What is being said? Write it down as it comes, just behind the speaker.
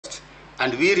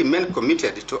and we remain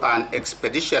committed to an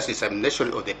expeditious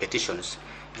examination of the petitions.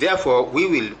 Therefore, we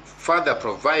will further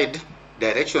provide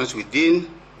directions within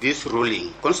this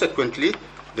ruling. Consequently,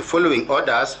 the following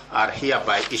orders are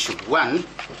hereby issued. 1.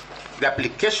 The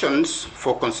applications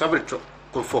for conservatory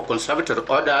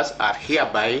orders are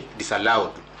hereby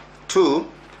disallowed. 2.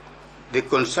 The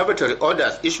conservatory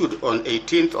orders issued on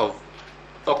 18th of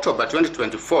October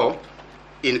 2024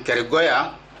 in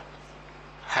Keregoya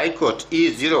High Court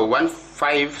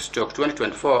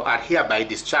E015/2024 are hereby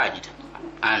discharged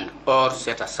and or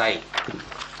set aside.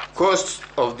 Costs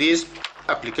of these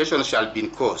applications shall be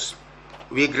incurred.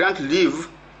 We grant leave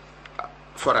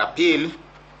for appeal,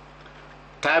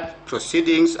 typed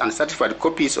proceedings, and certified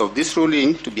copies of this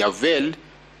ruling to be availed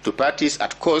to parties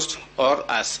at cost or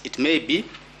as it may be.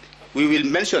 We will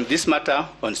mention this matter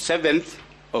on 7th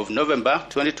of November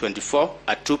 2024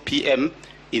 at 2 p.m.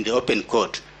 in the open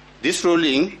court. This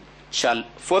ruling shall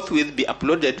forthwith be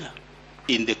uploaded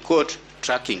in the court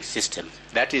tracking system.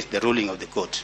 That is the ruling of the court.